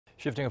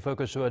Shifting our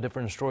focus to a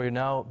different story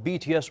now,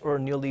 BTS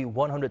earned nearly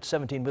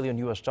 $117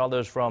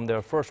 million from their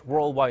first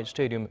worldwide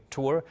stadium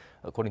tour.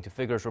 According to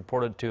figures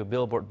reported to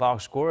Billboard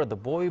Boxscore, the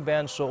boy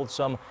band sold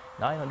some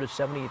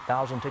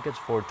 970,000 tickets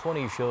for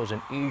 20 shows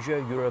in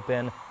Asia, Europe,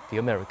 and the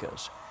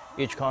Americas.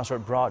 Each concert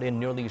brought in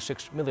nearly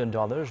 $6 million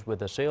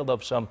with a sale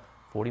of some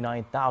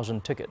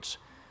 49,000 tickets.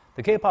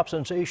 The K-pop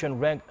sensation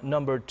ranked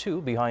number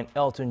 2 behind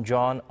Elton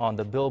John on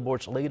the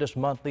Billboard's latest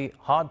monthly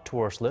Hot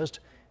Tours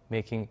list,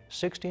 making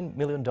 $16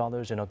 million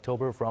in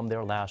October from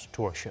their last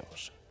tour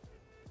shows.